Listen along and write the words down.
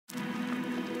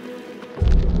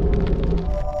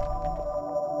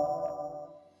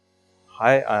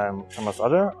Hi, I'm Thomas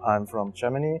Otto. I'm from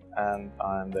Germany and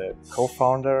I'm the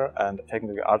co-founder and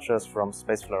technical artist from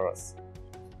Spaceflower.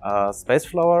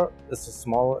 Spaceflower is a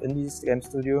small indie game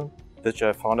studio which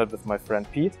I founded with my friend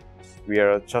Pete. We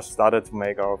are just started to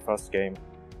make our first game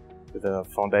with a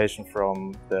foundation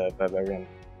from the Barbarian.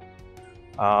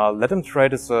 Let 'em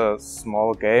Trade is a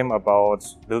small game about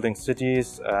building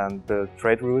cities and build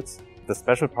trade routes. The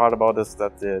special part about this is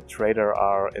that the trader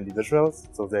are individuals,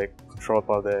 so they're controlled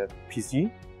by the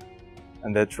PC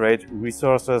and they trade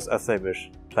resources as they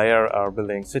wish. Players are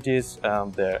building cities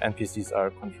and the NPCs are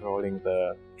controlling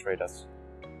the traders.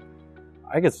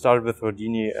 I get started with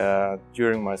Houdini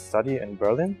during my study in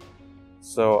Berlin.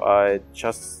 So I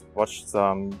just watched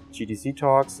some GDC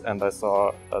talks and I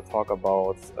saw a talk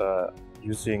about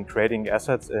using trading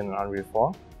assets in Unreal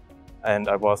 4. And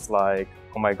I was like,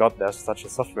 oh my god, there's such a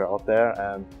software out there,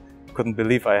 and couldn't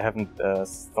believe I haven't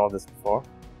thought this before.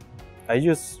 I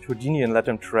use Houdini and Let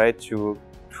 'em Trade to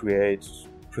create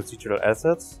procedural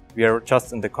assets. We are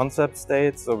just in the concept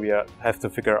state, so we have to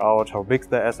figure out how big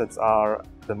the assets are,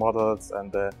 the models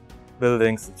and the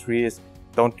buildings, the trees.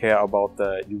 Don't care about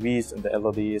the UVs and the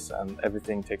LEDs, and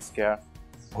everything takes care.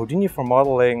 Houdini for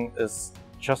modeling is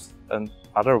just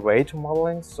another way to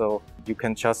modeling, so you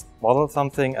can just model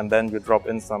something and then you drop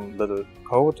in some little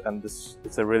code, and this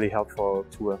is a really helpful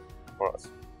tool for us.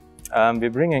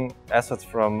 We're bringing assets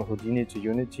from Houdini to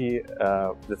Unity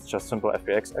with just simple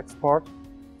FBX export.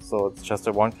 So it's just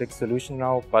a one-click solution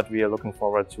now, but we are looking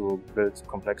forward to build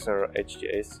complexer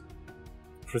HDAs.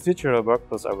 Procedural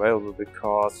workflows are available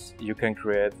because you can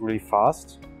create really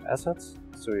fast assets.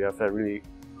 So you have a really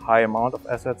high amount of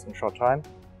assets in short time.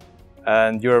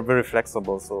 And you're very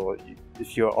flexible, so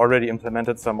if you already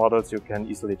implemented some models, you can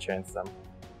easily change them.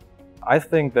 I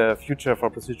think the future for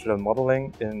procedural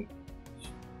modeling in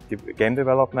game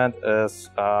development is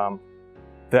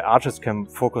the artists can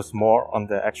focus more on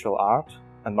the actual art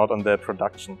and not on the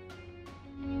production.